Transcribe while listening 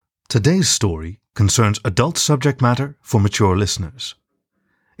Today's story concerns adult subject matter for mature listeners.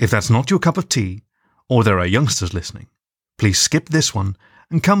 If that's not your cup of tea, or there are youngsters listening, please skip this one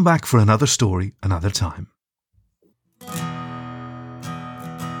and come back for another story another time.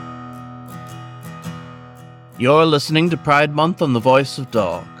 You're listening to Pride Month on the Voice of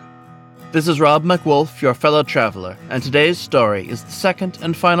Dog. This is Rob McWolf, your fellow traveler, and today's story is the second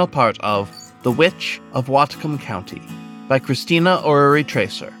and final part of The Witch of Whatcom County by Kristina Orrery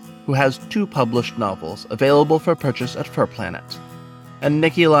Tracer, who has 2 published novels available for purchase at Fur Planet, and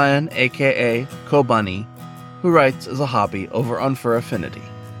Nikki Lyon, aka Co-Bunny, who writes as a hobby over on Fur Affinity.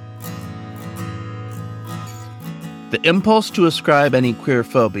 The impulse to ascribe any queer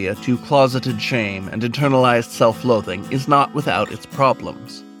phobia to closeted shame and internalized self-loathing is not without its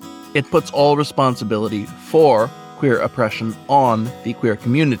problems. It puts all responsibility for queer oppression on the queer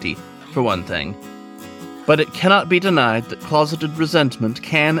community, for one thing. But it cannot be denied that closeted resentment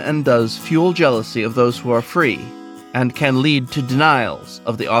can and does fuel jealousy of those who are free, and can lead to denials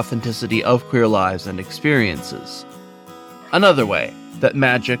of the authenticity of queer lives and experiences. Another way that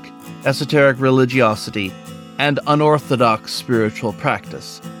magic, esoteric religiosity, and unorthodox spiritual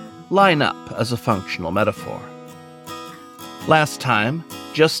practice line up as a functional metaphor. Last time,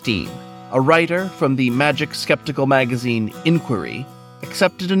 Justine, a writer from the magic-skeptical magazine Inquiry,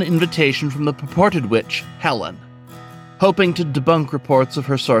 accepted an invitation from the purported witch, Helen. Hoping to debunk reports of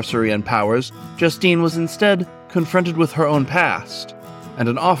her sorcery and powers, Justine was instead confronted with her own past, and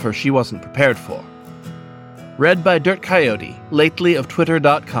an offer she wasn't prepared for. Read by Dirt Coyote, lately of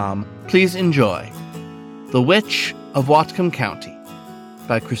Twitter.com, please enjoy The Witch of Whatcom County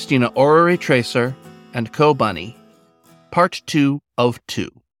by Kristina Orrery Tracer and Co-Bunny, Part 2 of 2.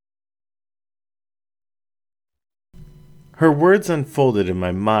 Her words unfolded in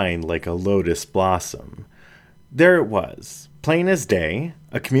my mind like a lotus blossom. There it was, plain as day,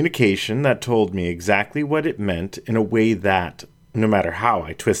 a communication that told me exactly what it meant in a way that, no matter how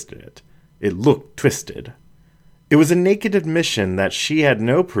I twisted it, it looked twisted. It was a naked admission that she had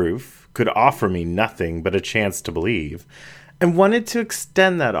no proof, could offer me nothing but a chance to believe, and wanted to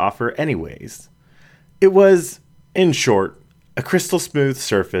extend that offer anyways. It was, in short, a crystal-smooth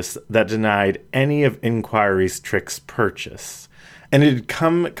surface that denied any of Inquiry's tricks purchase, and it had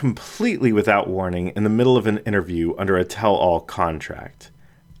come completely without warning in the middle of an interview under a tell-all contract.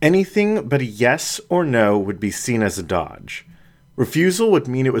 Anything but a yes or no would be seen as a dodge. Refusal would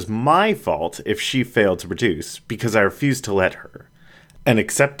mean it was my fault if she failed to produce, because I refused to let her. And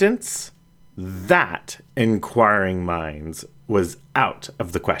acceptance? That, inquiring minds, was out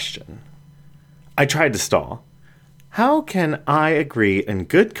of the question. I tried to stall. How can I agree in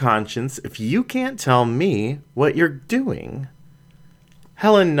good conscience if you can't tell me what you're doing?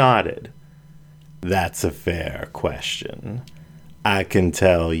 Helen nodded. That's a fair question. I can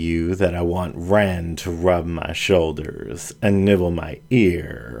tell you that I want Wren to rub my shoulders and nibble my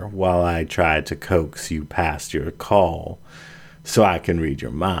ear while I try to coax you past your call so I can read your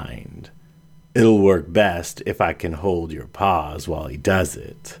mind. It'll work best if I can hold your paws while he does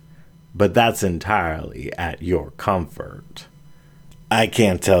it. But that's entirely at your comfort. I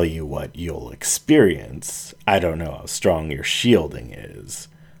can't tell you what you'll experience. I don't know how strong your shielding is.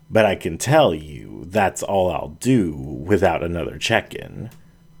 But I can tell you that's all I'll do without another check-in.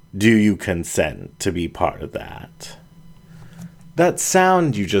 Do you consent to be part of that? That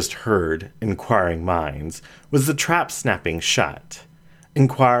sound you just heard, inquiring minds, was the trap snapping shut.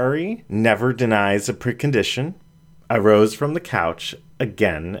 Inquiry never denies a precondition. I rose from the couch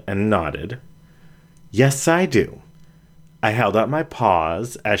again and nodded. Yes, I do. I held out my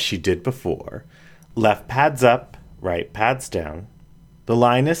paws as she did before. Left pads up, right pads down. The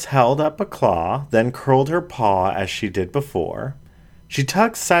lioness held up a claw, then curled her paw as she did before. She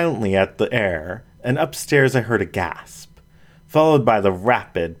tugged silently at the air, and upstairs I heard a gasp, followed by the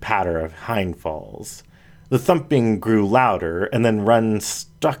rapid patter of hindfalls. The thumping grew louder, and then Run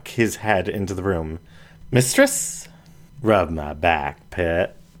stuck his head into the room. Mistress? Rub my back,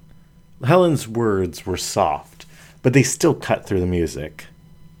 pet. Helen's words were soft, but they still cut through the music.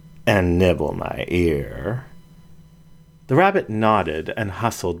 And nibble my ear. The rabbit nodded and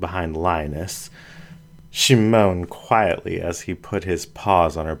hustled behind the lioness. She moaned quietly as he put his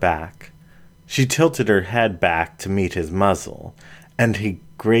paws on her back. She tilted her head back to meet his muzzle, and he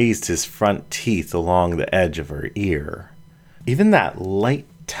grazed his front teeth along the edge of her ear. Even that light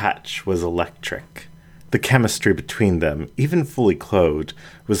touch was electric. The chemistry between them, even fully clothed,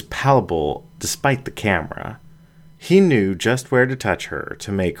 was palpable despite the camera. He knew just where to touch her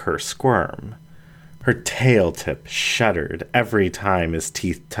to make her squirm. Her tail tip shuddered every time his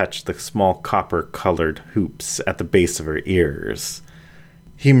teeth touched the small copper-colored hoops at the base of her ears.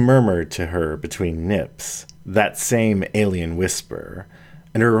 He murmured to her between nips, that same alien whisper,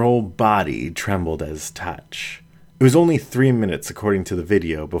 and her whole body trembled at his touch. It was only 3 minutes, according to the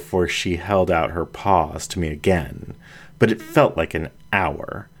video, before she held out her paws to me again, but it felt like an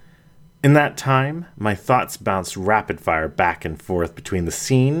hour. In that time, my thoughts bounced rapid-fire back and forth between the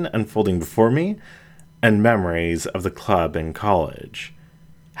scene unfolding before me and memories of the club in college.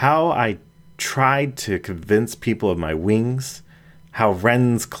 How I tried to convince people of my wings, how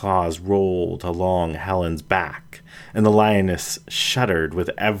Wren's claws rolled along Helen's back, and the lioness shuddered with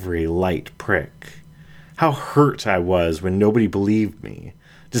every light prick. How hurt I was when nobody believed me,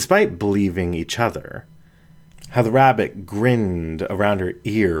 despite believing each other. How the rabbit grinned around her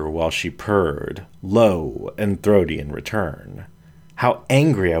ear while she purred, low and throaty in return. How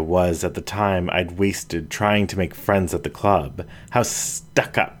angry I was at the time I'd wasted trying to make friends at the club, how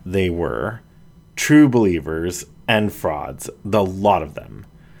stuck up they were. True believers and frauds, the lot of them.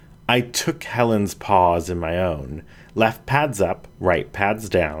 I took Helen's paws in my own, left pads up, right pads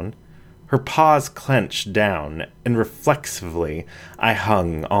down. Her paws clenched down, and reflexively I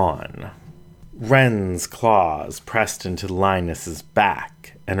hung on. Wren's claws pressed into the lioness's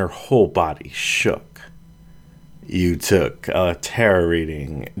back, and her whole body shook. You took a tarot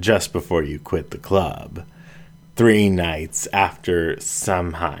reading just before you quit the club. 3 nights after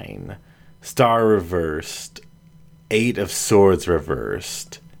Samhain. Star reversed, 8 of Swords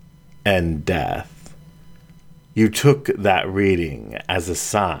reversed, and death. You took that reading as a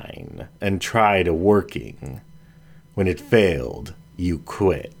sign and tried a working. When it failed, you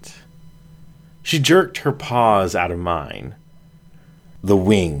quit. She jerked her paws out of mine. The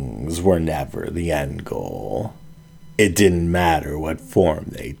wings were never the end goal. It didn't matter what form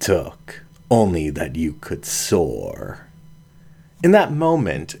they took, only that you could soar. In that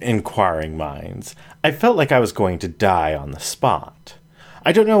moment, inquiring minds, I felt like I was going to die on the spot.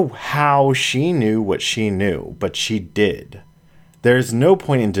 I don't know how she knew what she knew, but she did. There's no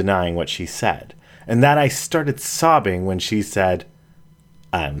point in denying what she said, and that I started sobbing when she said,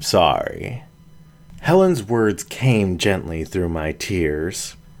 "I'm sorry." Helen's words came gently through my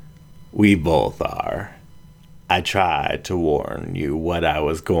tears. We both are. I tried to warn you what I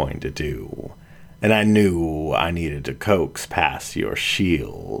was going to do, and I knew I needed to coax past your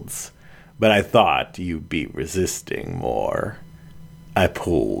shields, but I thought you'd be resisting more. I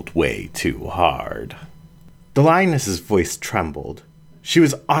pulled way too hard. The lioness's voice trembled. She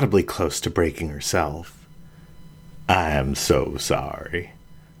was audibly close to breaking herself. I am so sorry.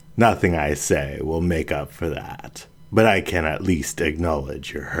 Nothing I say will make up for that, but I can at least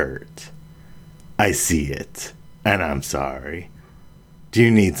acknowledge your hurt. I see it, and I'm sorry. Do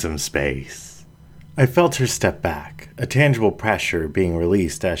you need some space? I felt her step back, a tangible pressure being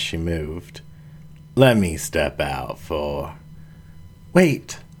released as she moved. Let me step out for...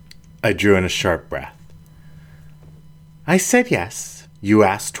 Wait. I drew in a sharp breath. I said yes. You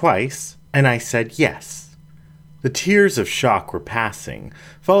asked twice, and I said yes. The tears of shock were passing,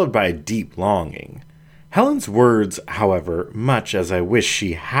 followed by a deep longing. Helen's words, however, much as I wish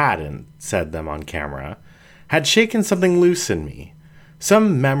she hadn't said them on camera, had shaken something loose in me,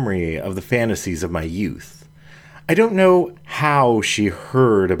 some memory of the fantasies of my youth. I don't know how she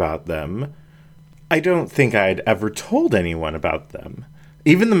heard about them. I don't think I'd ever told anyone about them,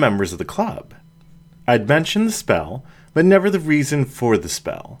 even the members of the club. I'd mentioned the spell, but never the reason for the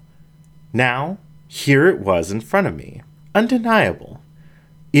spell. Now, here it was in front of me, undeniable.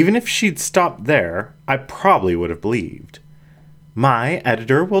 Even if she'd stopped there, I probably would have believed. My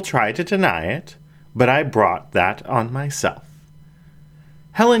editor will try to deny it, but I brought that on myself.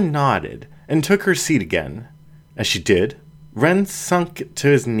 Helen nodded and took her seat again. As she did, Wren sunk to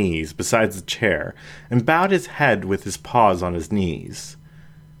his knees beside the chair and bowed his head with his paws on his knees.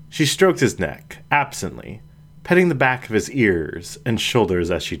 She stroked his neck, absently, petting the back of his ears and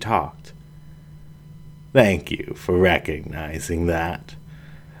shoulders as she talked. Thank you for recognizing that.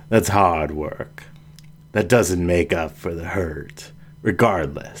 That's hard work. That doesn't make up for the hurt.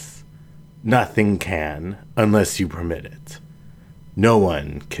 Regardless, nothing can unless you permit it. No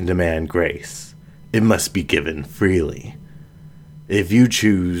one can demand grace. It must be given freely. If you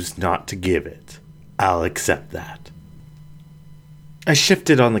choose not to give it, I'll accept that. I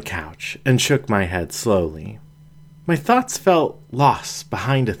shifted on the couch and shook my head slowly. My thoughts felt lost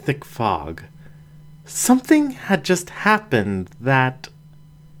behind a thick fog. Something had just happened that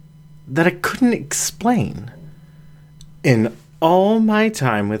I couldn't explain. In all my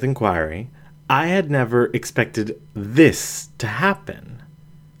time with Inquiry, I had never expected this to happen.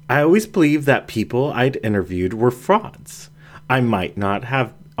 I always believed that people I'd interviewed were frauds. I might not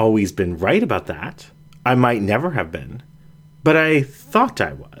have always been right about that. I might never have been. But I thought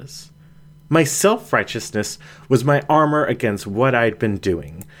I was. My self-righteousness was my armor against what I'd been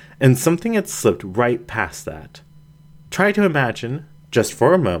doing, and something had slipped right past that. Try to imagine, just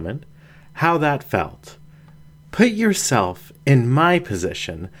for a moment, how that felt. Put yourself in my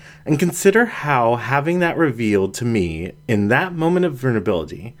position and consider how having that revealed to me in that moment of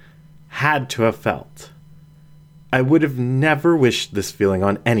vulnerability had to have felt. I would have never wished this feeling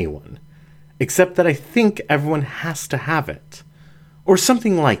on anyone, except that I think everyone has to have it, or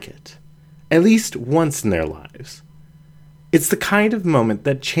something like it, at least once in their lives. It's the kind of moment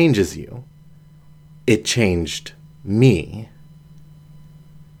that changes you. It changed me.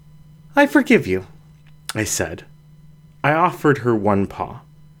 "I forgive you," I said. I offered her one paw.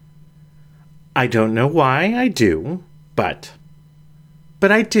 "I don't know why I do, but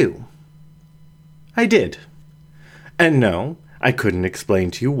I do. I did. And no, I couldn't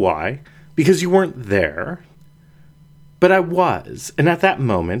explain to you why, because you weren't there. But I was, and at that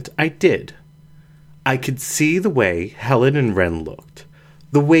moment I did. I could see the way Helen and Wren looked,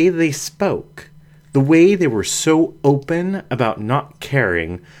 the way they spoke, the way they were so open about not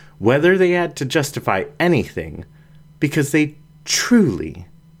caring whether they had to justify anything, because they truly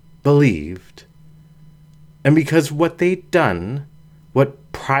believed. And because what they'd done, what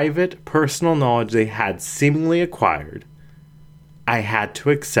private, personal knowledge they had seemingly acquired, I had to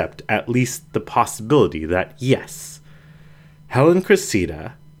accept at least the possibility that, yes, Helen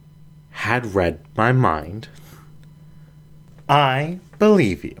Kristina had read my mind. I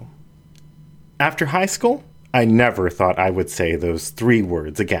believe you. After high school, I never thought I would say those 3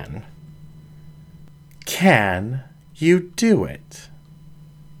 words again. Can you do it?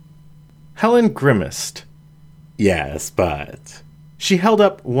 Helen grimaced. Yes, but... She held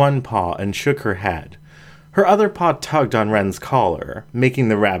up one paw and shook her head. Her other paw tugged on Wren's collar, making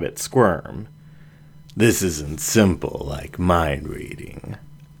the rabbit squirm. This isn't simple like mind reading.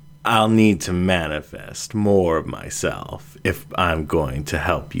 I'll need to manifest more of myself if I'm going to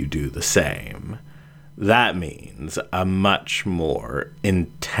help you do the same. That means a much more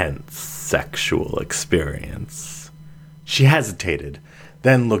intense sexual experience. She hesitated,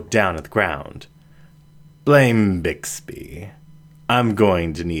 then looked down at the ground. Blame Bixby. I'm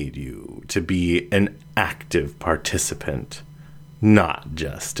going to need you to be an active participant, not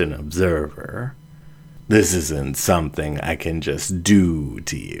just an observer. This isn't something I can just do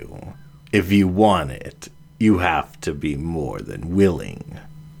to you. If you want it, you have to be more than willing.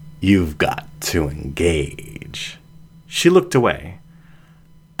 You've got to engage. She looked away.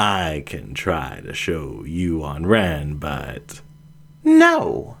 I can try to show you on Wren, but...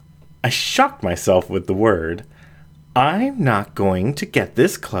 No! I shocked myself with the word. I'm not going to get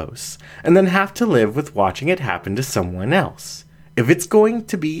this close and then have to live with watching it happen to someone else. If it's going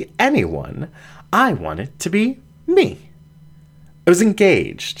to be anyone, I want it to be me. I was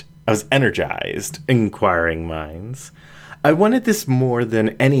engaged. I was energized, inquiring minds. I wanted this more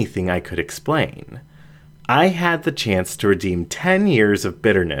than anything I could explain. I had the chance to redeem 10 years of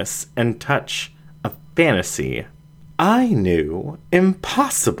bitterness and touch a fantasy I knew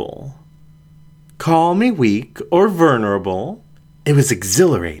impossible. Call me weak or vulnerable. It was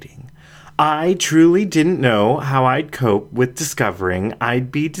exhilarating. I truly didn't know how I'd cope with discovering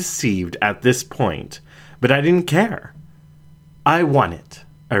I'd be deceived at this point, but I didn't care. I want it,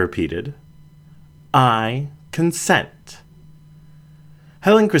 I repeated. I consent.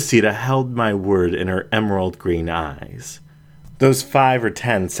 Helen Kristina held my word in her emerald green eyes. Those 5 or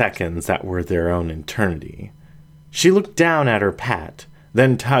 10 seconds that were their own eternity. She looked down at her Pat,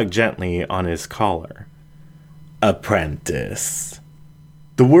 then tugged gently on his collar. Apprentice.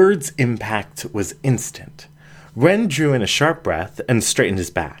 The word's impact was instant. Wren drew in a sharp breath and straightened his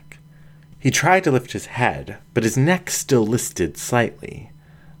back. He tried to lift his head, but his neck still listed slightly.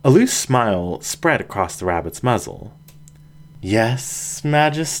 A loose smile spread across the rabbit's muzzle. Yes,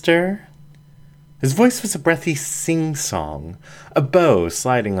 Magister? His voice was a breathy sing-song, a bow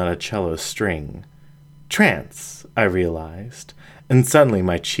sliding on a cello string. Trance, I realized, and suddenly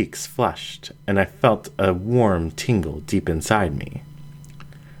my cheeks flushed, and I felt a warm tingle deep inside me.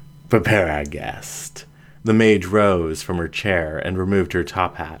 Prepare our guest. The mage rose from her chair and removed her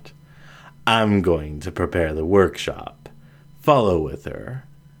top hat. I'm going to prepare the workshop. Follow with her.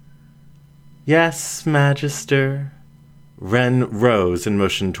 Yes, Magister. Wren rose and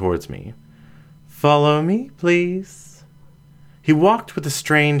motioned towards me. Follow me, please. He walked with a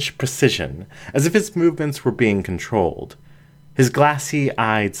strange precision, as if his movements were being controlled. His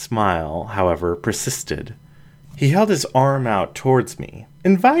glassy-eyed smile, however, persisted. He held his arm out towards me,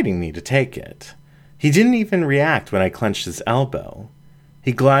 inviting me to take it. He didn't even react when I clenched his elbow.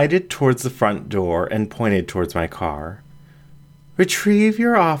 He glided towards the front door and pointed towards my car. Retrieve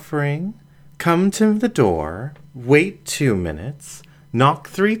your offering, come to the door, wait 2 minutes, knock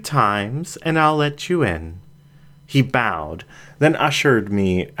 3 times, and I'll let you in." He bowed, then ushered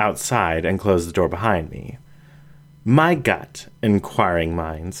me outside and closed the door behind me. My gut, inquiring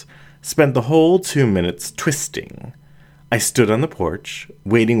minds, spent the whole 2 minutes twisting. I stood on the porch,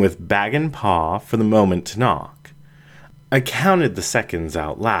 waiting with bag and paw for the moment to knock. I counted the seconds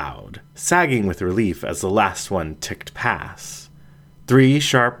out loud, sagging with relief as the last one ticked past. 3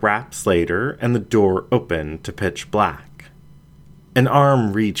 sharp raps later, and the door opened to pitch black. An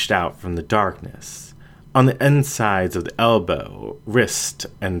arm reached out from the darkness. On the insides of the elbow, wrist,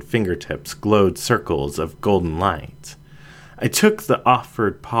 and fingertips glowed circles of golden light. I took the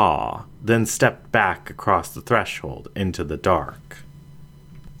offered paw, then stepped back across the threshold into the dark.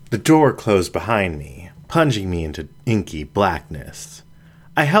 The door closed behind me, plunging me into inky blackness.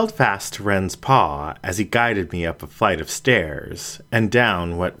 I held fast to Wren's paw as he guided me up a flight of stairs and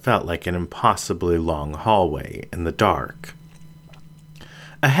down what felt like an impossibly long hallway in the dark.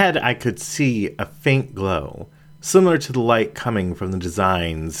 Ahead I could see a faint glow, similar to the light coming from the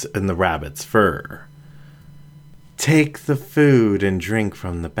designs in the rabbit's fur. "Take the food and drink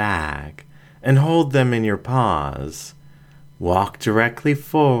from the bag, and hold them in your paws. Walk directly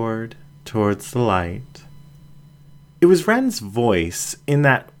forward towards the light." It was Wren's voice in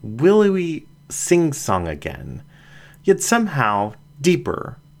that willowy sing-song again, yet somehow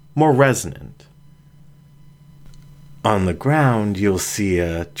deeper, more resonant. "On the ground you'll see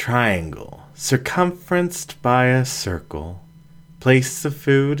a triangle, circumferenced by a circle. Place the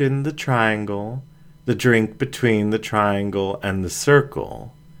food in the triangle, the drink between the triangle and the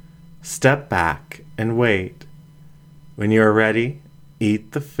circle. Step back and wait. When you are ready,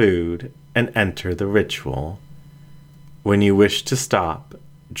 eat the food and enter the ritual. When you wish to stop,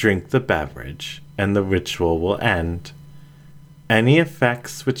 drink the beverage, and the ritual will end. Any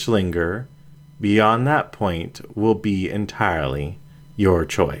effects which linger beyond that point will be entirely your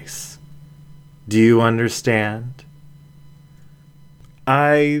choice. Do you understand?"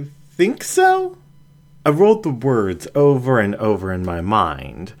 "I think so." I rolled the words over and over in my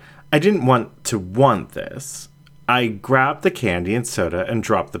mind. I didn't want to want this. I grabbed the candy and soda and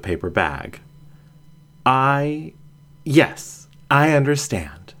dropped the paper bag. Yes, I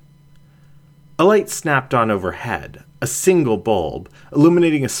understand." A light snapped on overhead, a single bulb,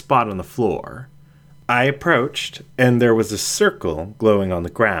 illuminating a spot on the floor. I approached, and there was a circle glowing on the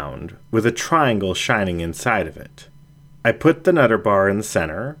ground, with a triangle shining inside of it. I put the Nutter Bar in the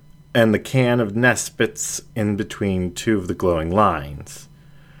center, and the can of Nesbits in between 2 of the glowing lines.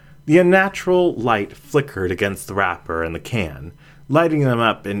 The unnatural light flickered against the wrapper and the can, lighting them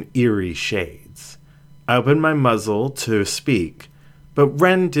up in eerie shades. I opened my muzzle to speak, but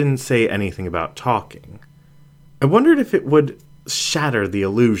Wren didn't say anything about talking. I wondered if it would shatter the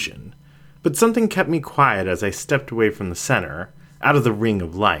illusion, but something kept me quiet as I stepped away from the center, out of the ring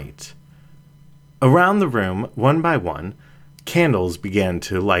of light. Around the room, one by one, candles began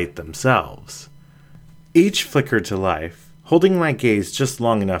to light themselves. Each flickered to life, holding my gaze just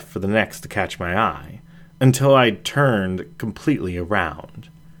long enough for the next to catch my eye, until I turned completely around.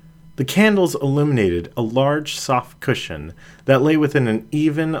 The candles illuminated a large soft cushion that lay within an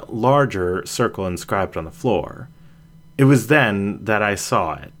even larger circle inscribed on the floor. It was then that I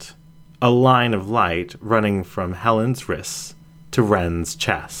saw it, a line of light running from Helen's wrists to Wren's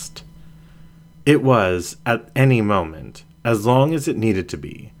chest. It was, at any moment, as long as it needed to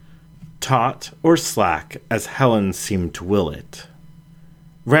be, taut or slack as Helen seemed to will it.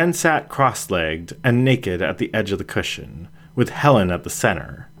 Wren sat cross-legged and naked at the edge of the cushion, with Helen at the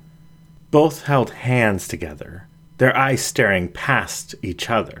center. Both held hands together, their eyes staring past each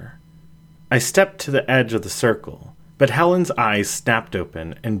other. I stepped to the edge of the circle, but Helen's eyes snapped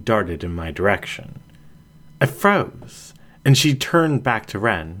open and darted in my direction. I froze, and she turned back to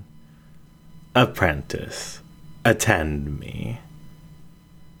Wren. "Apprentice, attend me."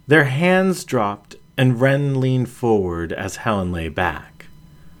 Their hands dropped, and Wren leaned forward as Helen lay back.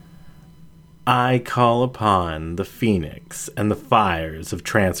 "I call upon the phoenix and the fires of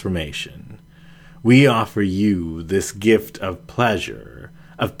transformation. We offer you this gift of pleasure,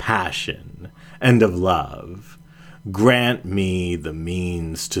 of passion, and of love. Grant me the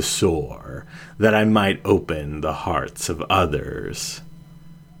means to soar, that I might open the hearts of others."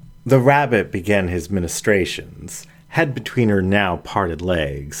 The rabbit began his ministrations, head between her now parted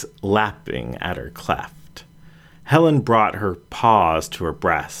legs, lapping at her cleft. Helen brought her paws to her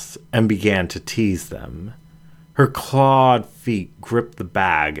breasts and began to tease them. Her clawed feet gripped the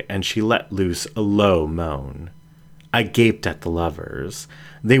bag, and she let loose a low moan. I gaped at the lovers.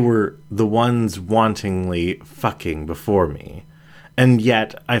 They were the ones wantingly fucking before me. and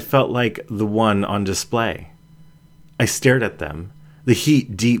yet I felt like the one on display. I stared at them, the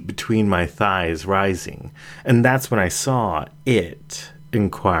heat deep between my thighs rising, and that's when I saw it,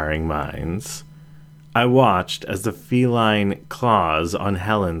 inquiring minds. I watched as the feline claws on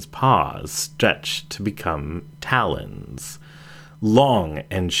Helen's paws stretched to become talons, long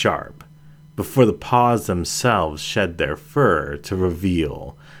and sharp, before the paws themselves shed their fur to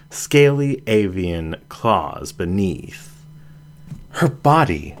reveal scaly avian claws beneath. Her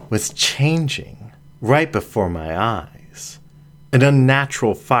body was changing right before my eyes. An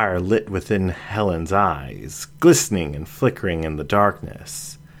unnatural fire lit within Helen's eyes, glistening and flickering in the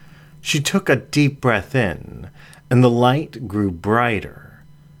darkness. She took a deep breath in, and the light grew brighter.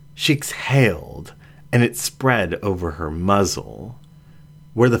 She exhaled, and it spread over her muzzle.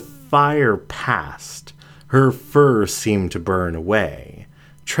 Where the fire passed, her fur seemed to burn away,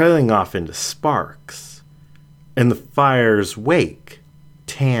 trailing off into sparks. In the fire's wake,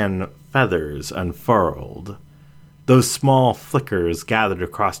 tan feathers unfurled. Those small flickers gathered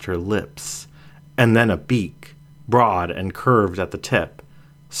across her lips, and then a beak, broad and curved at the tip,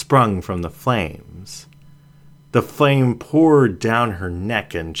 sprung from the flames. The flame poured down her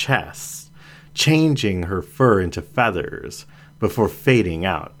neck and chest, changing her fur into feathers before fading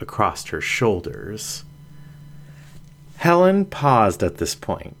out across her shoulders. Helen paused at this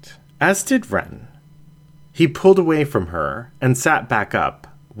point, as did Wren. He pulled away from her and sat back up,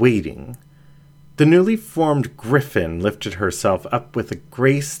 waiting. The newly formed griffin lifted herself up with a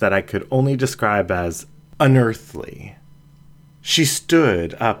grace that I could only describe as unearthly. She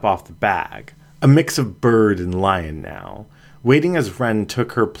stood up off the bag, a mix of bird and lion now, waiting as Wren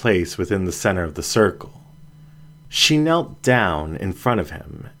took her place within the center of the circle. She knelt down in front of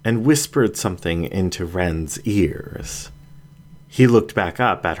him and whispered something into Wren's ears. He looked back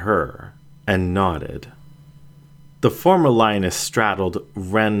up at her and nodded. The former lioness straddled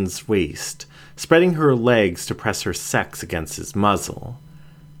Wren's waist, spreading her legs to press her sex against his muzzle.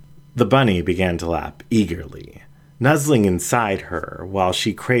 The bunny began to lap eagerly, nuzzling inside her while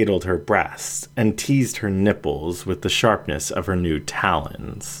she cradled her breasts and teased her nipples with the sharpness of her new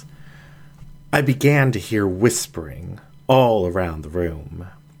talons. I began to hear whispering all around the room.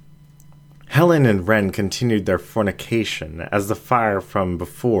 Helen and Wren continued their fornication as the fire from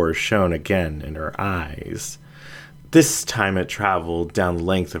before shone again in her eyes. This time it traveled down the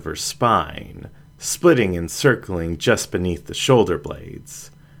length of her spine, splitting and circling just beneath the shoulder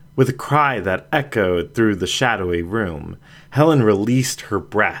blades. With a cry that echoed through the shadowy room, Helen released her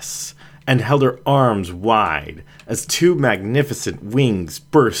breasts and held her arms wide as two magnificent wings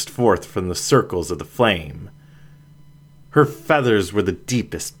burst forth from the circles of the flame. Her feathers were the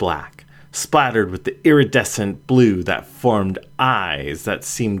deepest black, splattered with the iridescent blue that formed eyes that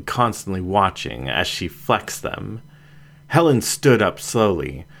seemed constantly watching as she flexed them. Helen stood up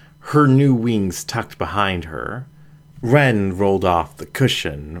slowly, her new wings tucked behind her. Wren rolled off the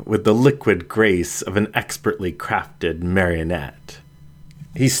cushion with the liquid grace of an expertly crafted marionette.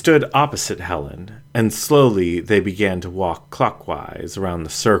 He stood opposite Helen, and slowly they began to walk clockwise around the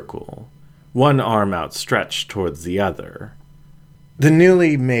circle, one arm outstretched towards the other. The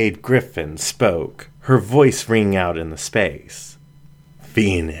newly made griffin spoke, her voice ringing out in the space.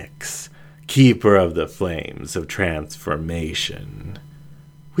 "Phoenix, keeper of the flames of transformation."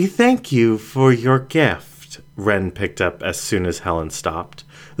 "We thank you for your gift," Wren picked up as soon as Helen stopped,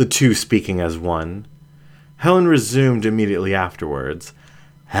 the two speaking as one. Helen resumed immediately afterwards.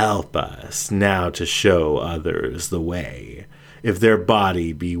 "Help us now to show others the way. If their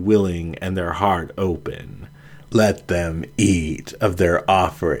body be willing and their heart open, let them eat of their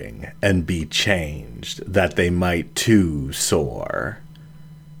offering and be changed, that they might too soar."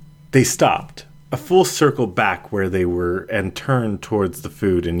 They stopped, a full circle back where they were, and turned towards the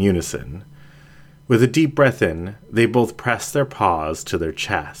food in unison. With a deep breath in, they both pressed their paws to their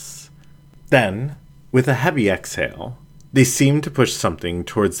chests. Then, with a heavy exhale, they seemed to push something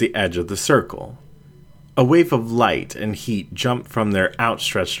towards the edge of the circle. A wave of light and heat jumped from their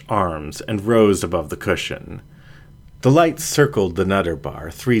outstretched arms and rose above the cushion. The light circled the nutter bar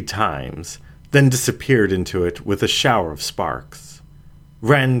 3 times, then disappeared into it with a shower of sparks.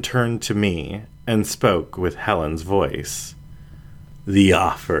 Wren turned to me and spoke with Helen's voice. "The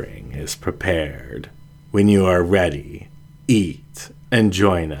offering is prepared. When you are ready, eat and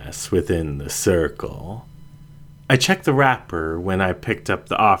join us within the circle." I checked the wrapper when I picked up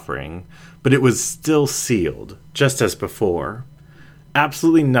the offering, but it was still sealed, just as before.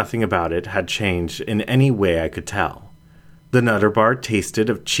 Absolutely nothing about it had changed in any way I could tell. The nutter bar tasted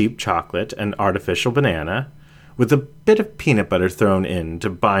of cheap chocolate and artificial banana, with a bit of peanut butter thrown in to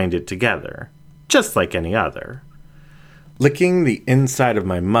bind it together, just like any other. Licking the inside of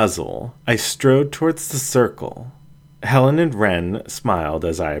my muzzle, I strode towards the circle. Helen and Wren smiled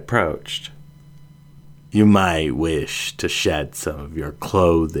as I approached. You might wish to shed some of your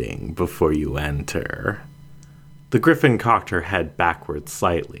clothing before you enter. The griffin cocked her head backwards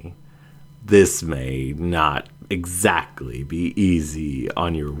slightly. This may not exactly be easy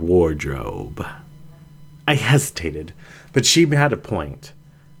on your wardrobe. I hesitated, but she had a point.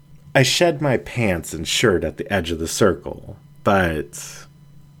 I shed my pants and shirt at the edge of the circle, but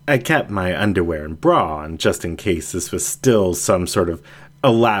I kept my underwear and bra on just in case this was still some sort of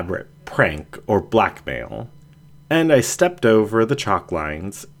elaborate prank or blackmail. And I stepped over the chalk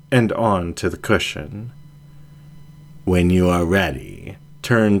lines and on to the cushion. When you are ready,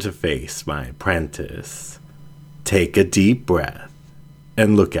 turn to face my apprentice. Take a deep breath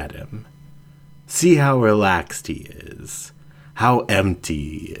and look at him. See how relaxed he is, how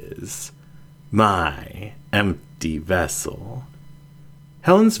empty he is. My empty vessel.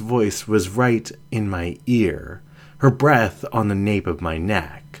 Helen's voice was right in my ear, her breath on the nape of my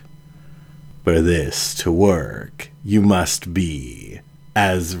neck. For this to work, you must be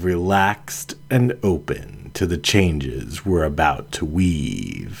as relaxed and open to the changes we're about to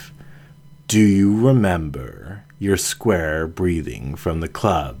weave. Do you remember your square breathing from the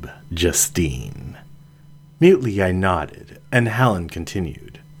club, Justine? Mutely I nodded, and Helen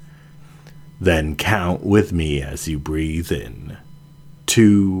continued. Then count with me as you breathe in.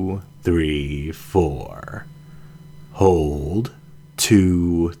 2, 3, 4. Hold.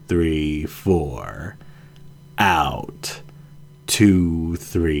 2, 3, 4. Out. 2,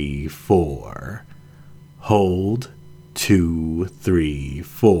 3, 4. Hold. 2, 3,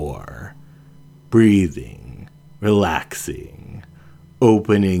 4. Breathing, relaxing,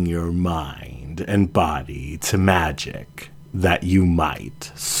 opening your mind and body to magic that you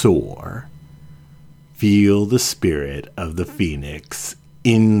might soar. Feel the spirit of the phoenix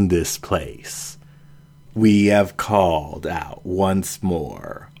in this place. We have called out once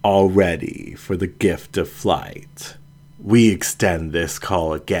more already for the gift of flight. We extend this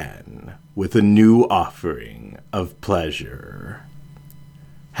call again with a new offering of pleasure.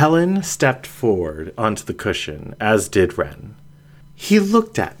 Helen stepped forward onto the cushion, as did Wren. He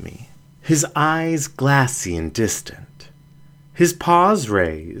looked at me, his eyes glassy and distant. His paws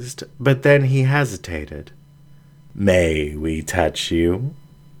raised, but then he hesitated. May we touch you?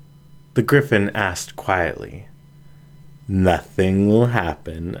 The griffin asked quietly. Nothing will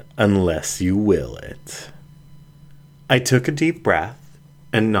happen unless you will it. I took a deep breath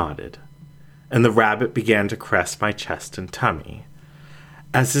and nodded, and the rabbit began to caress my chest and tummy.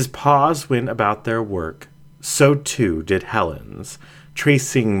 As his paws went about their work, so too did Helen's,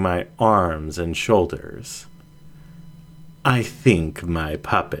 tracing my arms and shoulders. I think my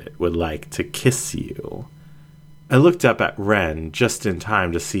puppet would like to kiss you. I looked up at Wren just in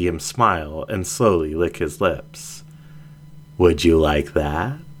time to see him smile and slowly lick his lips. Would you like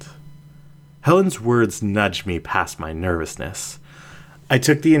that? Helen's words nudged me past my nervousness. I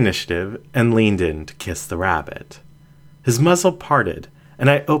took the initiative and leaned in to kiss the rabbit. His muzzle parted, and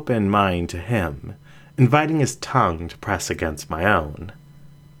I opened mine to him, inviting his tongue to press against my own.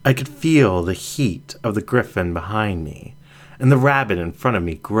 I could feel the heat of the griffin behind me, and the rabbit in front of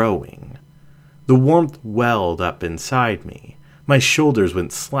me growing. The warmth welled up inside me. My shoulders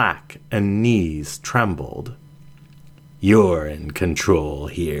went slack, and knees trembled. You're in control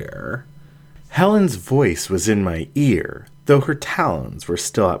here. Helen's voice was in my ear, though her talons were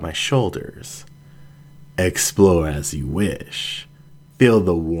still at my shoulders. Explore as you wish. Feel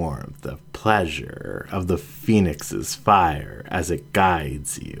the warmth of pleasure of the phoenix's fire as it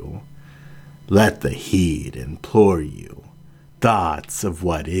guides you. Let the heat implore you. Thoughts of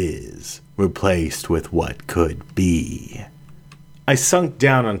what is replaced with what could be. I sunk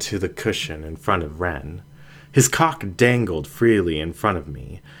down onto the cushion in front of Wren. His cock dangled freely in front of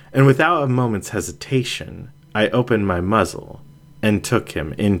me, and without a moment's hesitation, I opened my muzzle and took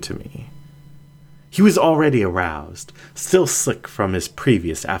him into me. He was already aroused, still slick from his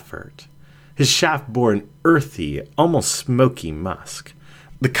previous effort. His shaft bore an earthy, almost smoky musk,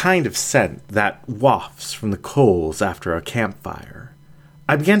 the kind of scent that wafts from the coals after a campfire.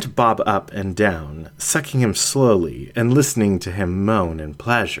 I began to bob up and down, sucking him slowly and listening to him moan in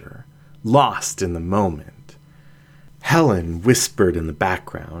pleasure, lost in the moment. Helen whispered in the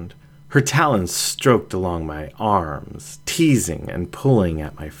background. Her talons stroked along my arms, teasing and pulling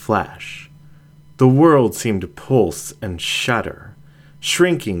at my flesh. The world seemed to pulse and shudder,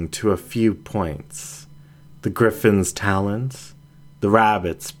 shrinking to a few points. The griffin's talons, the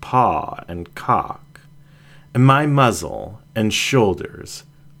rabbit's paw and cock, and my muzzle and shoulders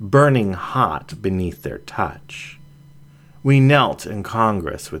burning hot beneath their touch. We knelt in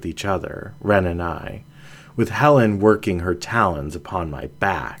congress with each other, Wren and I, with Helen working her talons upon my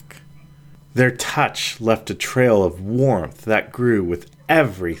back. Their touch left a trail of warmth that grew with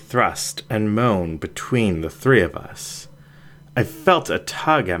every thrust and moan between the three of us. I felt a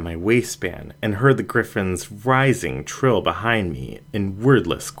tug at my waistband and heard the griffin's rising trill behind me in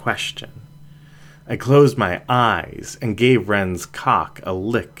wordless question. I closed my eyes and gave Wren's cock a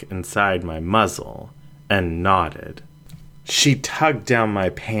lick inside my muzzle and nodded. She tugged down my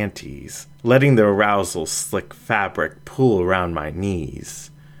panties, letting the arousal-slick fabric pull around my knees.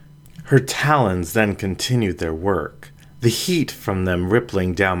 Her talons then continued their work, the heat from them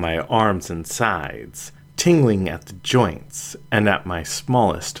rippling down my arms and sides, tingling at the joints and at my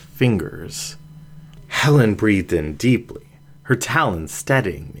smallest fingers. Helen breathed in deeply, her talons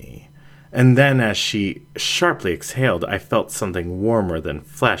steadying me, and then as she sharply exhaled, I felt something warmer than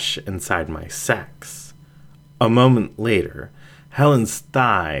flesh inside my sex. A moment later, Helen's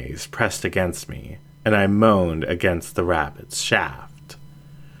thighs pressed against me, and I moaned against the rabbit's shaft.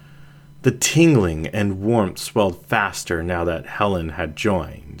 The tingling and warmth swelled faster now that Helen had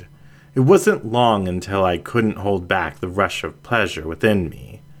joined. It wasn't long until I couldn't hold back the rush of pleasure within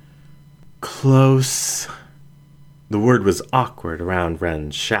me. Close. The word was awkward around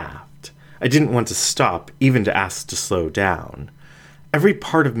Wren's shaft. I didn't want to stop, even to ask to slow down. Every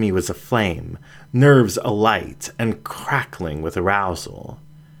part of me was aflame, nerves alight and crackling with arousal.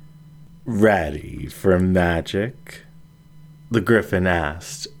 Ready for magic? The griffin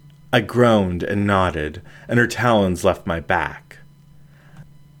asked. I groaned and nodded, and her talons left my back.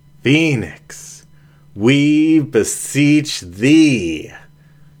 Phoenix, we beseech thee.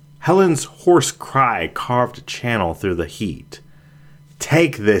 Helen's hoarse cry carved a channel through the heat.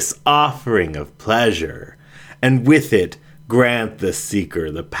 Take this offering of pleasure, and with it grant the seeker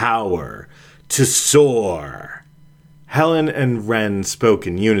the power to soar. Helen and Wren spoke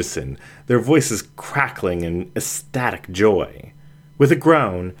in unison, their voices crackling in ecstatic joy. With a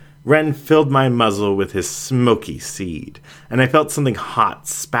groan, Wren filled my muzzle with his smoky seed, and I felt something hot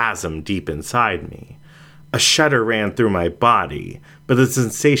spasm deep inside me. A shudder ran through my body, but the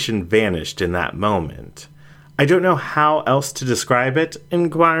sensation vanished in that moment. I don't know how else to describe it,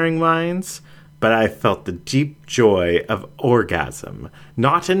 inquiring minds, but I felt the deep joy of orgasm,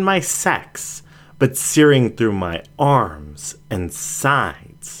 not in my sex, but searing through my arms and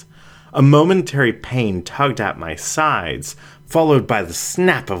sides. A momentary pain tugged at my sides, followed by the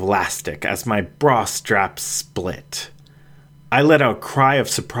snap of elastic as my bra strap split. I let out a cry of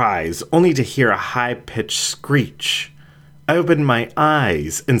surprise, only to hear a high-pitched screech. I opened my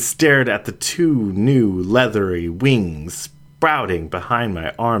eyes and stared at the two new leathery wings sprouting behind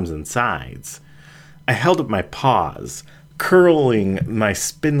my arms and sides. I held up my paws, curling my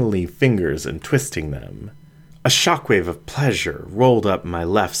spindly fingers and twisting them. A shockwave of pleasure rolled up my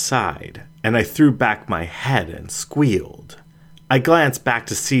left side, and I threw back my head and squealed. I glanced back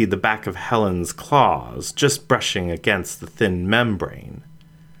to see the back of Helen's claws just brushing against the thin membrane.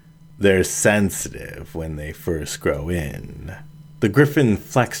 They're sensitive when they first grow in. The griffin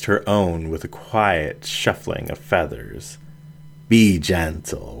flexed her own with a quiet shuffling of feathers. Be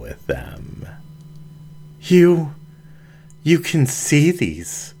gentle with them. You can see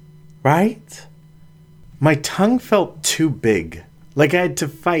these, right? My tongue felt too big, like I had to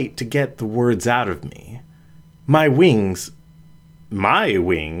fight to get the words out of me. My wings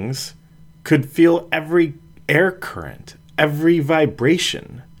could feel every air current, every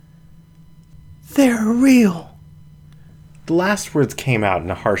vibration. They're real. The last words came out in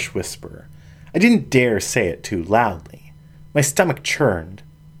a harsh whisper. I didn't dare say it too loudly. My stomach churned.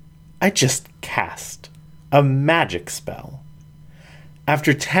 I just cast a magic spell.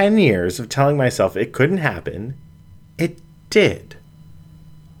 After 10 years of telling myself it couldn't happen, it did.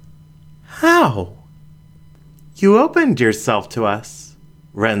 How? You opened yourself to us,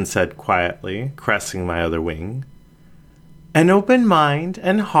 Wren said quietly, caressing my other wing. An open mind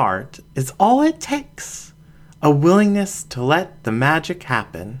and heart is all it takes, a willingness to let the magic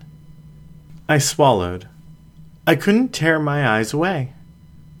happen. I swallowed. I couldn't tear my eyes away.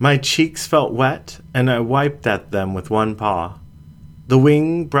 My cheeks felt wet, and I wiped at them with one paw. The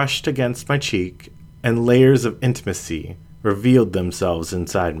wing brushed against my cheek, and layers of intimacy revealed themselves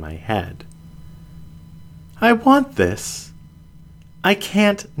inside my head. I want this. I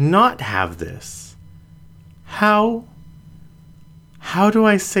can't not have this. How do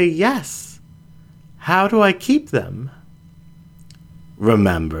I say yes? How do I keep them?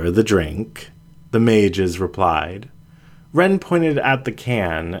 Remember the drink, the mages replied. Wren pointed at the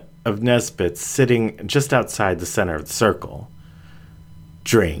can of Nesbits sitting just outside the center of the circle.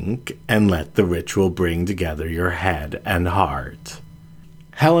 Drink and let the ritual bring together your head and heart.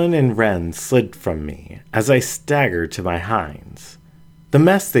 Helen and Wren slid from me as I staggered to my hinds. The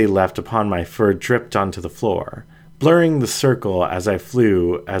mess they left upon my fur dripped onto the floor, blurring the circle as I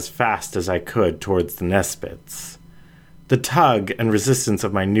flew as fast as I could towards the Nesbits. The tug and resistance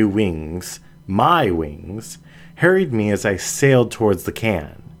of my new wings, my wings, harried me as I sailed towards the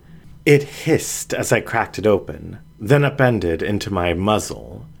can. It hissed as I cracked it open, then upended into my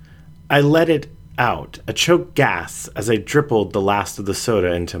muzzle. I let it out, a choked gas as I dribbled the last of the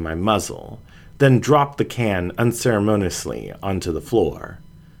soda into my muzzle, then dropped the can unceremoniously onto the floor.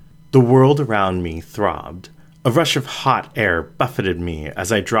 The world around me throbbed. A rush of hot air buffeted me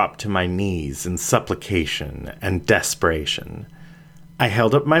as I dropped to my knees in supplication and desperation. I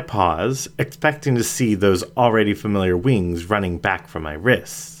held up my paws, expecting to see those already familiar wings running back from my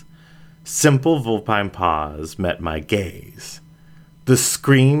wrists. Simple vulpine paws met my gaze. The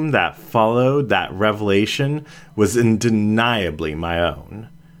scream that followed that revelation was undeniably my own.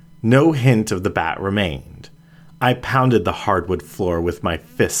 No hint of the bat remained. I pounded the hardwood floor with my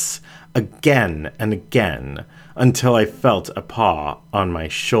fists again and again until I felt a paw on my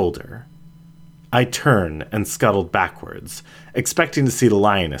shoulder. I turned and scuttled backwards, expecting to see the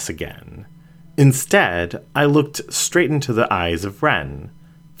lioness again. Instead, I looked straight into the eyes of Wren,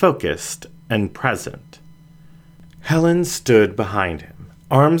 focused and present. Helen stood behind him,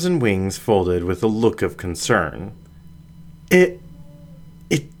 arms and wings folded with a look of concern. It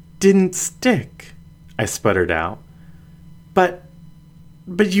didn't stick, I sputtered out. But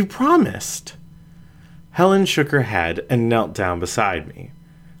you promised. Helen shook her head and knelt down beside me.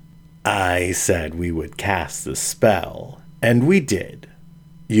 I said we would cast the spell, and we did.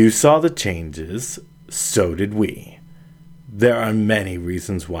 You saw the changes, so did we. There are many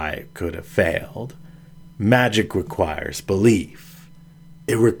reasons why it could have failed. Magic requires belief.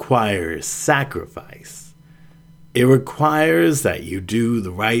 It requires sacrifice. It requires that you do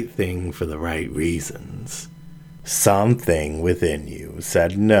the right thing for the right reasons. Something within you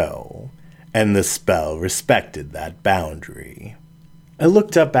said no, and the spell respected that boundary. I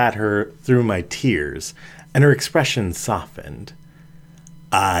looked up at her through my tears, and her expression softened.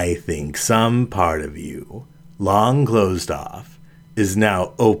 I think some part of you, long closed off, is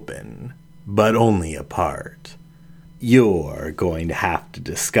now open, but only a part. You're going to have to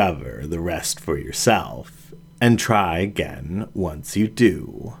discover the rest for yourself, and try again once you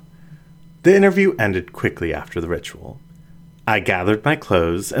do. The interview ended quickly after the ritual. I gathered my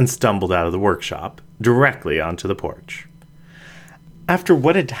clothes and stumbled out of the workshop, directly onto the porch. After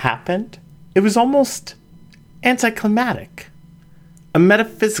what had happened, it was almost anticlimactic. A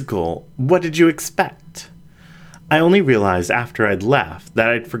metaphysical, what did you expect? I only realized after I'd left that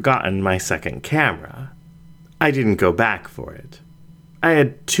I'd forgotten my second camera. I didn't go back for it. I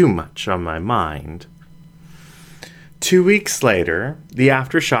had too much on my mind. 2 weeks later, the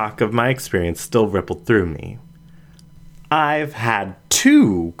aftershock of my experience still rippled through me. I've had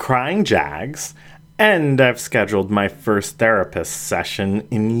 2 crying jags, and I've scheduled my first therapist session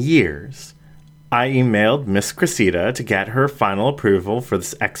in years. I emailed Miss Kristina to get her final approval for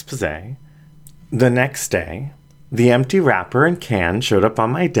this exposé. The next day, the empty wrapper and can showed up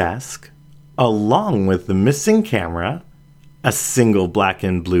on my desk, along with the missing camera, a single black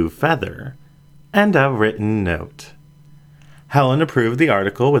and blue feather, and a written note. Helen approved the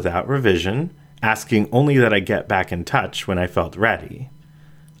article without revision, asking only that I get back in touch when I felt ready.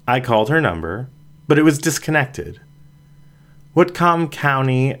 I called her number, but it was disconnected. Whatcom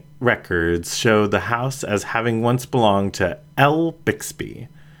County records show the house as having once belonged to L. Bixby.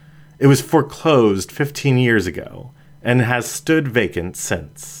 It was foreclosed 15 years ago and has stood vacant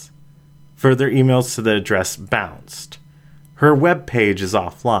since. Further emails to the address bounced. Her web page is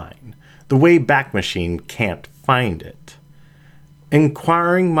offline. The Wayback Machine can't find it.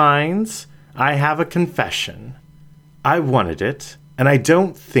 Inquiring minds, I have a confession. I wanted it, and I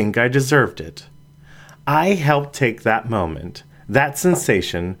don't think I deserved it. I helped take that moment, that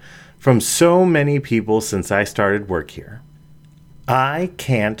sensation, from so many people since I started work here. I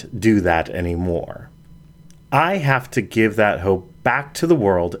can't do that anymore. I have to give that hope back to the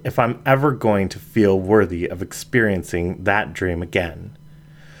world if I'm ever going to feel worthy of experiencing that dream again.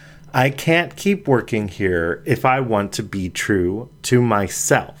 I can't keep working here if I want to be true to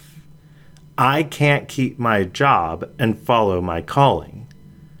myself. I can't keep my job and follow my calling.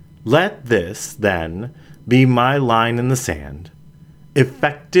 Let this, then, be my line in the sand.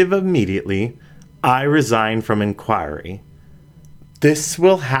 Effective immediately, I resign from Inquiry. This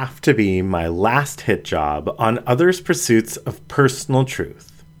will have to be my last hit job on others' pursuits of personal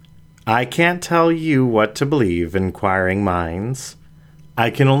truth. I can't tell you what to believe, inquiring minds. I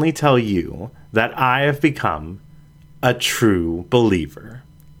can only tell you that I have become a true believer.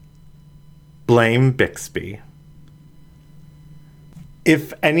 Blame Bixby.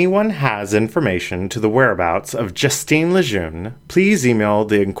 If anyone has information to the whereabouts of Justine Lejeune, please email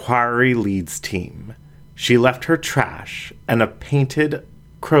the Inquiry Leads team. She left her trash and a painted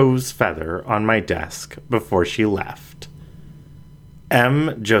crow's feather on my desk before she left.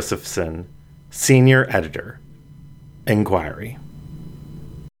 M. Josephson, Senior Editor, Inquiry.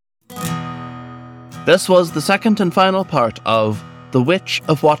 This was the second and final part of The Witch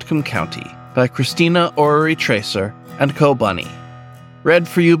of Whatcom County by Kristina Orrery Tracer and Co. Bunny. Read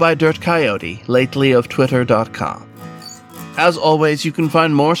for you by Dirt Coyote, lately of Twitter.com. As always, you can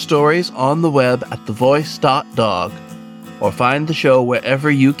find more stories on the web at thevoice.dog or find the show wherever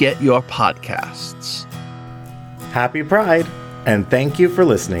you get your podcasts. Happy Pride, and thank you for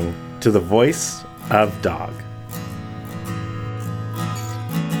listening to The Voice of Dog.